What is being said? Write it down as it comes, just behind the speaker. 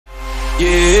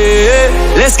Yeah,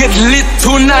 let's get lit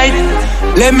tonight.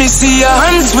 Let me see your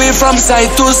hands wave from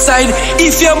side to side.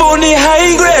 If you're money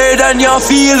high grade and you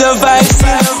feel the vibes.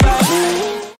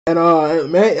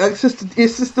 And man, it's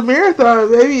just the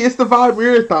marathon, baby. It's the Vibe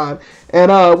Marathon.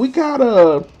 And we got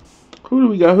who do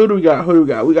we got?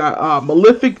 We got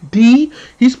Malefic D.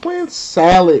 He's playing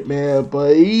Salad, man,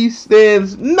 but he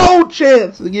stands no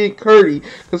chance against Curdy,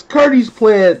 because Curdy's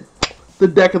playing the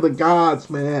deck of the gods,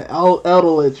 man.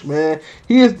 Eldlich, man.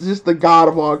 He is just the god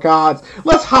of all gods.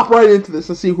 Let's hop right into this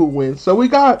and see who wins. So we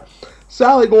got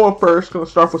Sally going first. Gonna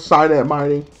start with Sinet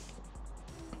mining.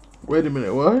 Wait a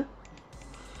minute, what?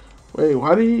 Wait,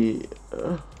 why did he?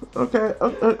 Okay.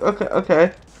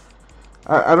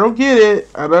 I don't get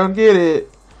it.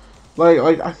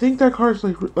 Like I think that card's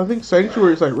like, I think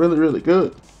Sanctuary is like really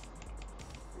good.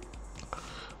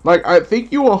 Like I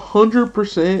think you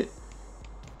 100%.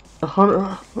 100.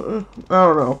 I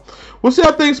don't know. We'll see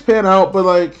how things pan out. But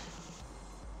like,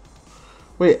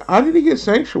 wait, how did he get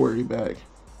Sanctuary back?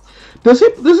 Does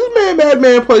this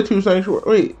Madman play 2 Sanctuary?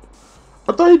 Wait,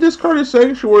 I thought he discarded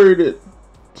Sanctuary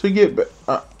to get back.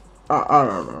 I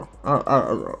don't know. I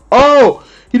don't know. Oh,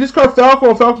 he discarded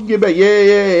Falcon. Falcon get back.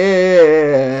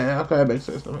 Yeah. Okay, that makes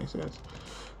sense.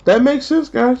 That makes sense,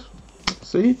 guys.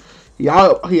 See, he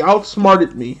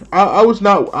outsmarted me. I was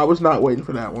not waiting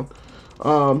for that one.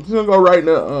 He's gonna go right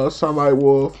into Sunlight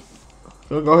Wolf.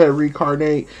 Gonna go ahead and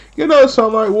reincarnate. Get another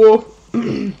Sunlight Wolf.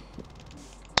 And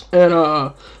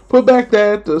put back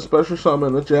the special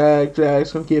summon the Jag.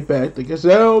 Jag's gonna get back the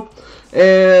Gazelle.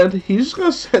 And he's just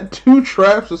gonna set 2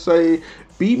 traps to say,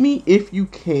 beat me if you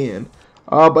can.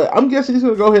 But I'm guessing he's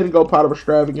gonna go ahead and go Pot of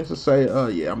Extravagance to say,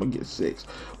 yeah, I'm gonna get 6.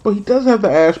 But he does have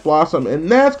the Ash Blossom, and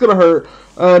that's gonna hurt.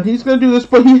 And he's gonna do this,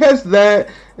 but he has that,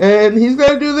 and he's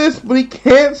gonna do this, but he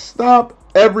can't stop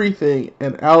everything.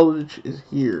 And Eldlich is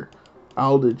here.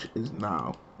 Eldlich is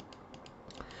now.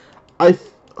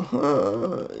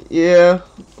 Yeah,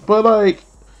 but like,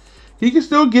 he can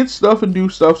still get stuff and do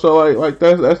stuff. So like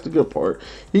that's the good part.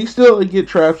 He can still like, get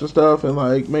traps and stuff and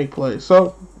like make plays.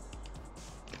 So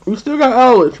we still got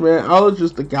Eldlich, man. Eldlich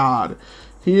is the god.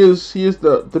 He is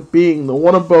the being, the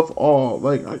one above all.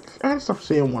 Like I gotta stop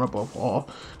saying one above all.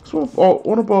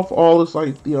 One above all is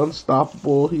like the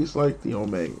unstoppable. He's like the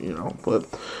Omega, you know. But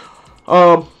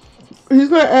he's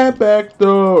gonna add back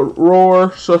the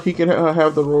Roar so he can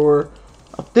have the Roar.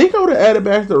 I think I would have added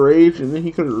back the Rage, and then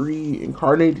he could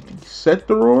reincarnate to set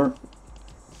the Roar.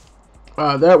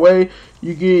 That way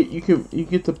you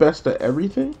get the best of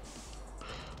everything.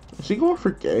 Is he going for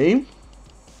game?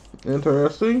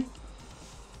 Interesting.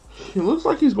 He looks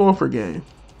like he's going for game.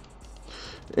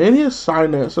 And he has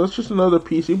Signet, so it's just another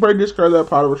piece. He probably discard that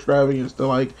Pot of Extravagance to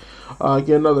like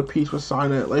get another piece with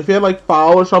Signet. Like if he had like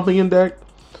Foul or something in deck,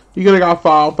 he could have got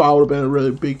Foul. Foul would have been a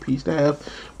really big piece to have.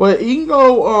 But he can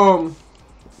go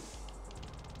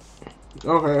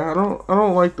okay, I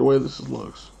don't like the way this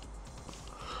looks.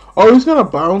 Oh, he's gonna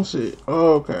bounce it.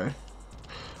 Oh, okay.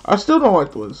 I still don't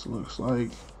like the way this looks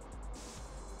like.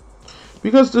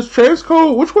 Because this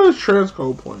transcode, which one is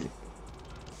transcode point?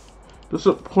 Does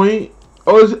it point?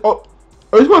 Oh, is it? Oh,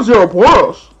 he's got 0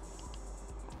 Boros.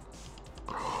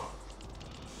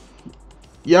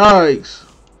 Yikes!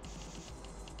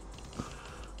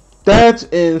 That's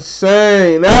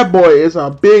insane. That boy is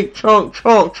a big chunk.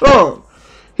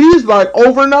 He's like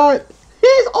over 9.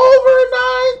 He's over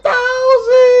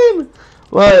 9,000.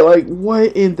 Like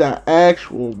what in the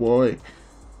actual boy?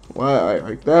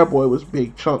 Like that boy was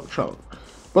big chunk.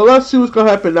 But let's see what's gonna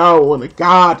happen now when the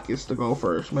God gets to go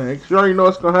first, man. Because you already know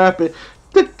what's gonna happen.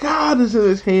 The God is in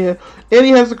his hand, and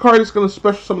he has the card that's gonna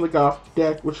special summon the God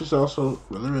deck, which is also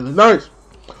really nice.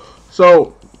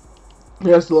 So he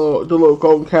has the little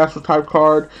Golden Castle type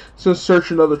card. So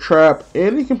search another trap,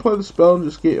 and he can play the spell and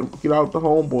just get out the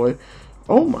homeboy.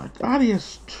 Oh my God, he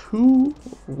has 2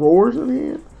 Roars in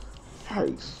hand.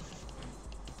 Yikes!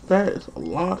 That is a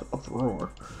lot of Roar.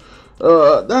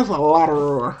 That's a lot of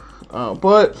Roar.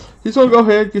 But he's gonna go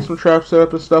ahead and get some traps set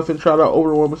up and stuff and try to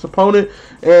overwhelm his opponent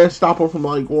and stop him from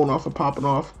like going off and popping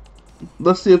off.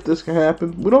 Let's see if this can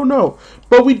happen. We don't know,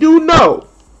 but we do know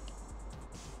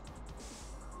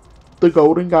the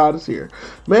Golden God is here.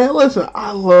 Man, listen,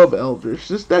 I love Eldlich.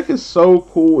 This deck is so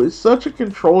cool. It's such a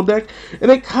control deck, and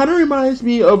it kind of reminds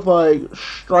me of like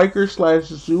Striker /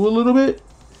 Zoo a little bit.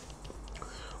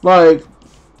 Like,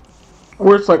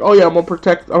 where it's like, oh yeah, I'm gonna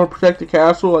protect the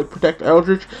castle, like protect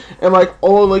Eldlich, and like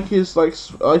all like his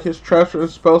his traps and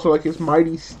spells are like his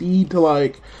mighty steed to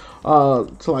like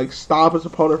stop his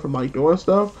opponent from like doing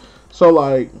stuff. So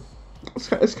like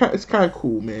it's kind of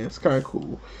cool, man. It's kind of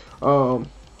cool.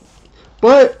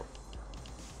 But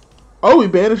Oh, he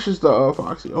banishes the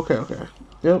Foxy. Okay, okay.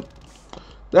 Yep.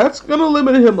 That's gonna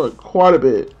limit him quite a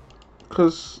bit.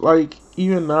 Cause like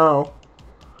even now,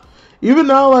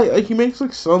 like he makes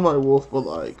like Sunlight Wolf, but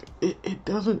like it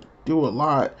doesn't do a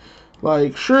lot.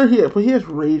 Like sure but he has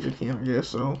Rage in hand, I guess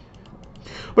so.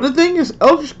 But the thing is,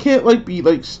 Eldlich can't like be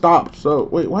like stopped. So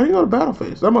wait, why do you go to Battle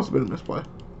Phase? That must have been a misplay.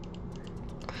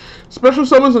 Special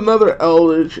summons another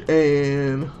Eldlich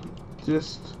and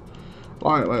just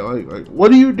like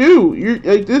what do? You're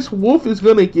like this wolf is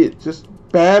gonna get just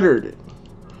battered.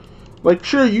 Like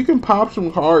sure you can pop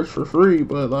some cards for free,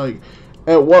 but like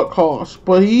at what cost?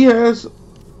 But he has.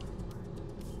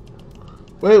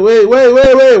 Wait!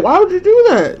 Why would you do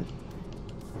that?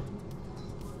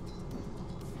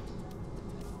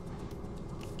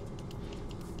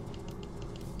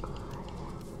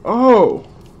 Oh.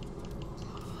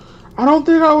 I don't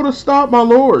think I would have stopped my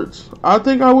lords. I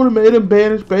think I would have made him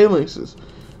banish Balinxes.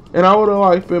 And I would have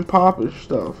like been popping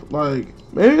stuff. Like,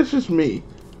 maybe it's just me.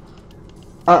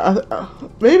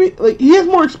 Maybe like he has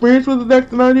more experience with the deck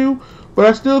than I do, but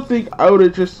I still think I would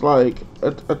have just like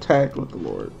attacked with the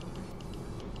lord.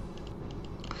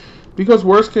 Because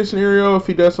worst case scenario, if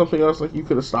he does something else, like you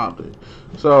could have stopped it.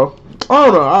 So I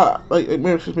don't know. Maybe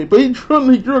it's just me. But he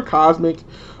drew a Cosmic. He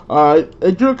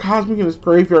drew a Cosmic and his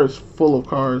graveyard is full of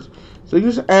cards. So you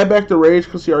can just add back the Rage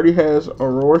because he already has a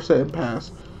Roar set and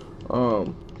pass.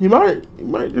 He might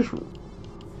just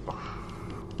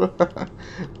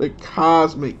the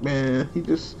Cosmic, man. He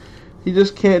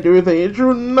just can't do anything. He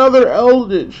drew another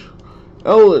Eldlich,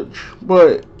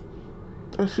 but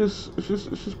it's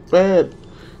just bad.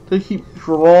 They keep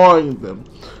drawing them.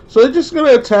 So they're just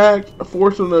gonna attack,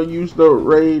 force him to use the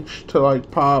Rage to like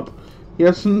pop. He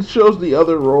shows the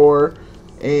other Roar,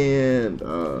 and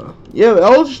yeah, the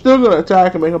Eldlich is still gonna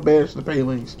attack and make him banish the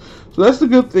Balinx. So that's the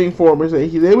good thing for him, is that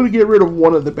he's able to get rid of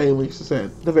one of the Balinxes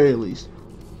at the very least.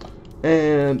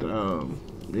 And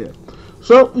yeah.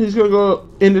 So he's gonna go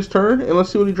end his turn, and let's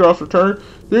see what he draws for turn.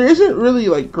 There isn't really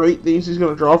like great things he's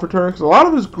gonna draw for turn, because a lot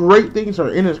of his great things are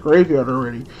in his graveyard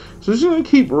already. So he's gonna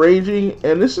keep raging,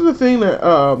 and this is the thing that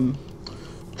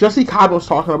Jesse Cobb was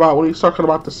talking about when he was talking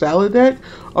about the Salad deck.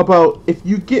 About if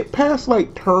you get past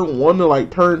like turn 1 to like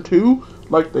turn 2,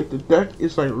 like the deck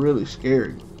is like really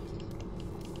scary.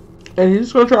 And he's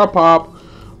just gonna try to pop.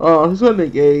 He's gonna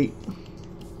negate,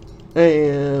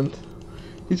 and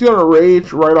he's gonna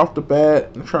Rage right off the bat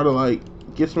and try to like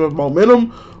get some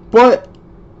momentum. But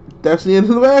that's the end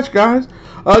of the match, guys.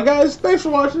 Guys, thanks for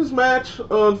watching this match.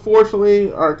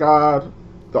 Unfortunately, our god,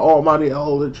 the almighty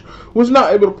Eldlich, was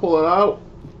not able to pull it out.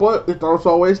 But it's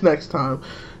always next time.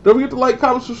 Don't forget to like,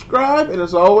 comment, subscribe, and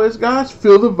as always, guys,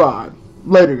 feel the vibe.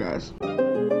 Later, guys.